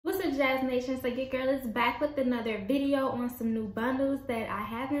Jazz Nation. So your girl is back with another video on some new bundles that I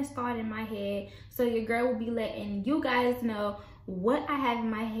have installed in my head. So your girl will be letting you guys know what I have in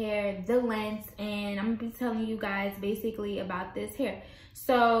my hair, the lengths, and I'm gonna be telling you guys basically about this hair.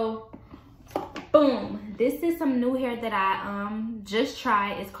 So boom, this is some new hair that I just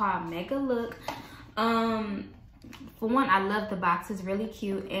tried. It's called Megalook. For one, I love the box, it's really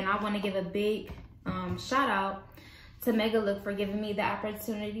cute, and I want to give a big shout out to Megalook for giving me the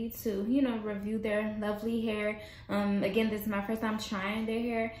opportunity to, you know, review their lovely hair. Again, this is my first time trying their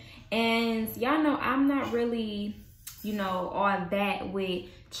hair, and y'all know I'm not really, you know, all that with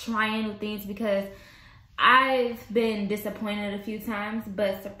trying new things because I've been disappointed a few times,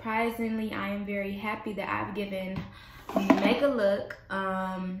 but surprisingly, I am very happy that I've given Megalook,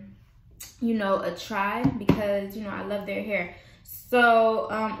 you know, a try because, you know, I love their hair. So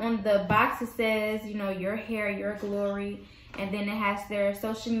on the box it says, you know, your hair, your glory, and then it has their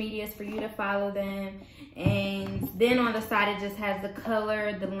social medias for you to follow them, and then on the side it just has the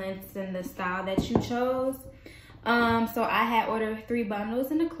color, the lengths, and the style that you chose. So I had ordered 3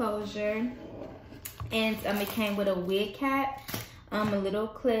 bundles in the closure, and it came with a wig cap, a little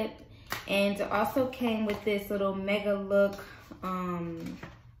clip, and it also came with this little Megalook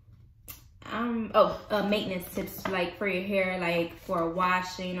maintenance tips, like for your hair, like for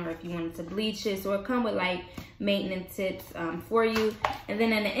washing, or if you wanted to bleach it. So it come with like maintenance tips for you. And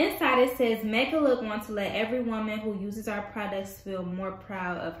then on the inside it says, Megalook wants to let every woman who uses our products feel more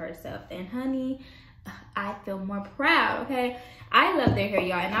proud of herself. And honey, I feel more proud, okay? I love their hair,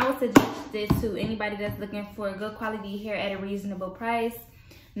 y'all, and I would suggest this to anybody that's looking for good quality hair at a reasonable price.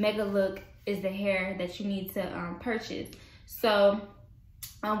 Megalook is the hair that you need to purchase. So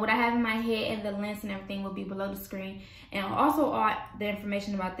what I have in my head and the lengths and everything will be below the screen, and also all the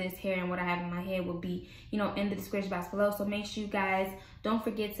information about this hair and what I have in my head will be, you know, in the description box below. So make sure you guys don't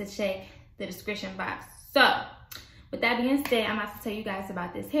forget to check the description box. So with that being said, I'm about to tell you guys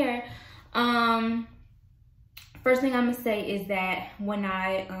about this hair. First thing I'm gonna say is that when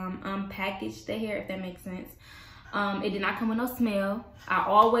I unpackaged the hair, if that makes sense, it did not come with no smell. I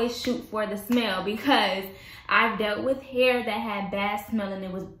always shoot for the smell because I've dealt with hair that had bad smell and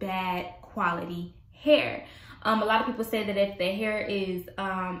it was bad quality hair. A lot of people say that if the hair is,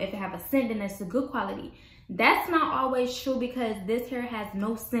 if it have a scent, then it's a good quality. That's not always true because this hair has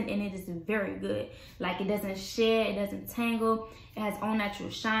no scent and it is very good. Like, it doesn't shed, it doesn't tangle, it has all natural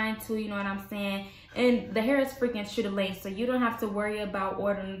shine too, you know what I'm saying? And the hair is freaking true to length, so you don't have to worry about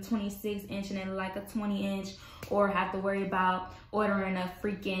ordering a 26-inch and then like a 20-inch, or have to worry about ordering a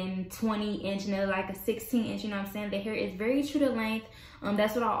freaking 20-inch and then like a 16-inch, you know what I'm saying? The hair is very true to length.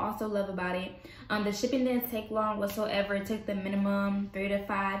 That's what I also love about it. The shipping didn't take long whatsoever. It took the minimum 3 to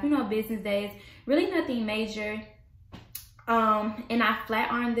 5, you know, business days. Really nothing major. And I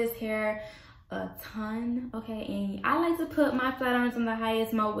flat ironed this hair a ton, okay? And I like to put my flat irons on the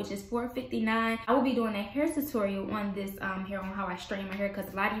highest mode, which is 459. I will be doing a hair tutorial on this hair, on how I straighten my hair,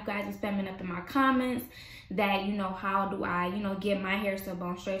 because a lot of you guys are spamming up in my comments that, you know, how do I, you know, get my hair so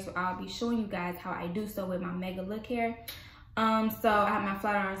bone straight. So I'll be showing you guys how I do so with my Megalook hair. So I have my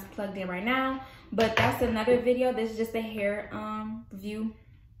flat irons plugged in right now, but that's another video. This is just a hair review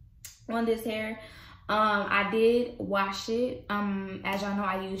on this hair. I did wash it. As y'all know,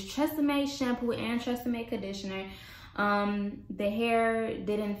 I use Tresemme shampoo and Tresemme conditioner. The hair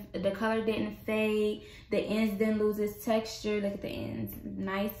didn't, the color didn't fade, the ends didn't lose its texture. Look at the ends,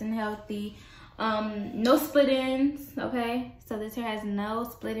 nice and healthy. No split ends, okay? So this hair has no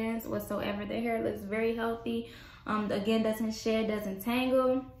split ends whatsoever. The hair looks very healthy. Again, doesn't shed, doesn't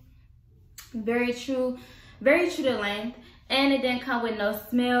tangle. Very true to length. And it didn't come with no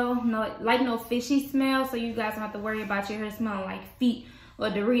smell, no fishy smell, so you guys don't have to worry about your hair smelling like feet or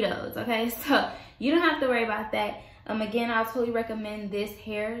Doritos, okay? So you don't have to worry about that. Again, I'll totally recommend this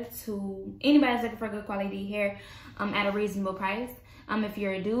hair to anybody that's looking for good quality hair at a reasonable price. If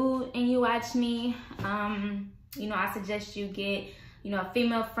you're a dude and you watch me, you know, I suggest you get, you know, a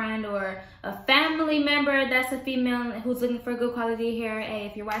female friend or a family member that's a female who's looking for good quality hair. Hey,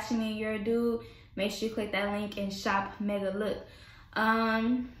 if you're watching me and you're a dude, make sure you click that link and shop Megalook.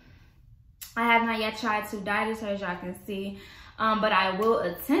 I have not yet tried to dye this hair, as y'all can see, but I will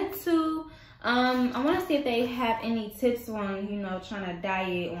attempt to. I want to see if they have any tips on, you know, trying to dye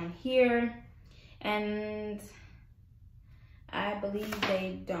it on here, and I believe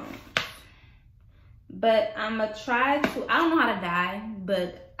they don't. But I'm gonna try to, I don't know how to dye,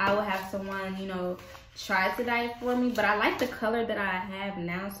 but I will have someone, you know, try to dye it for me. But I like the color that I have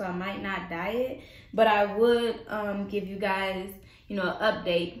now, so I might not dye it, but I would give you guys, you know, an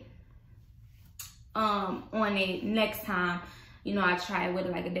update on it next time you know, I try with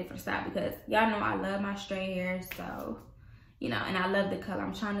like a different style, because y'all know I love my straight hair. So, you know, and I love the color.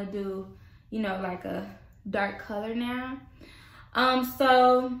 I'm trying to do, you know, like a dark color now.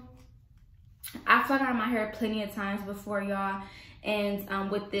 So I flat ironed my hair plenty of times before, y'all,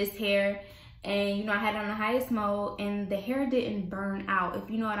 and with this hair, and you know, I had it on the highest mode, and the hair didn't burn out, if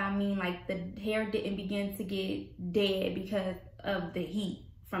you know what I mean. Like, the hair didn't begin to get dead because of the heat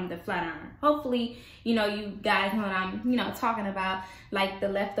from the flat iron. Hopefully, you know, you guys know what I'm, you know, talking about. Like, the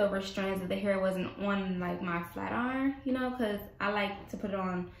leftover strands of the hair wasn't on like my flat iron, you know, because I like to put it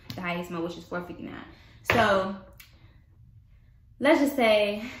on the highest mode, which is 459. So let's just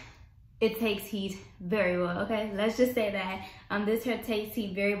say it takes heat very well, okay? Let's just say that this hair takes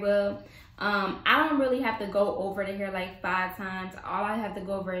heat very well. I don't really have to go over the hair like 5 times. All I have to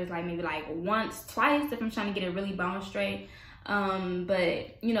go over is like maybe like once, twice, if I'm trying to get it really bone straight.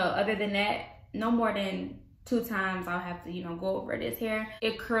 But you know, other than that, no more than 2 times I'll have to, you know, go over this hair.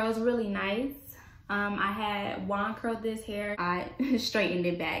 It curls really nice. I had wand curled this hair. I straightened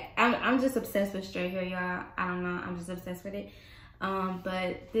it back. I'm just obsessed with straight hair, y'all. I don't know, I'm just obsessed with it.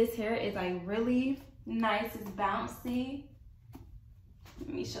 But this hair is like really nice. It's bouncy.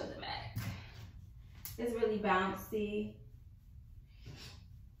 Let me show the back. It's really bouncy.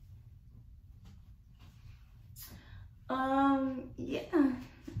 Yeah,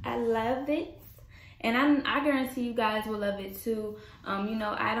 I love it, and I guarantee you guys will love it too. You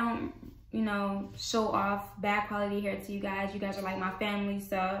know, I don't, you know, show off bad quality hair to you guys. You guys are like my family,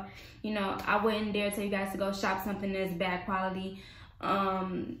 so you know, I wouldn't dare tell you guys to go shop something that's bad quality.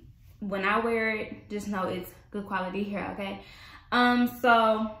 When I wear it, just know it's good quality hair, okay?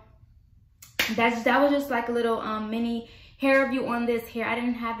 So that was just like a little mini hair review on this hair. I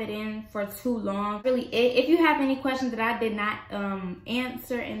didn't have it in for too long. Really, if you have any questions that I did not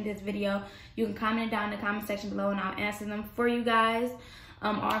answer in this video, you can comment it down in the comment section below, and I'll answer them for you guys.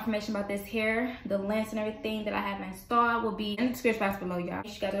 All information about this hair, the lengths and everything that I have installed will be in the description box below, y'all.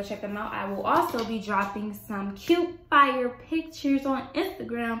 You guys go check them out. I will also be dropping some cute fire pictures on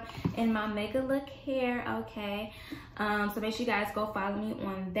Instagram in my Megalook hair, okay? So make sure you guys go follow me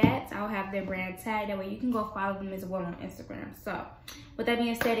on that. I'll have their brand tag. That way you can go follow them as well on Instagram. So with that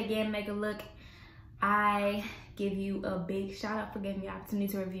being said, again, Megalook, I give you a big shout out for giving me the opportunity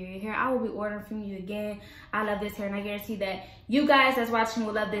to review your hair. I will be ordering from you again. I love this hair, and I guarantee that you guys that's watching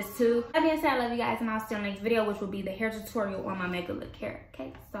will love this too. That being said, I love you guys, and I'll see you on the next video, which will be the hair tutorial on my Megalook hair.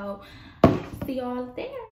 Okay, so see y'all there.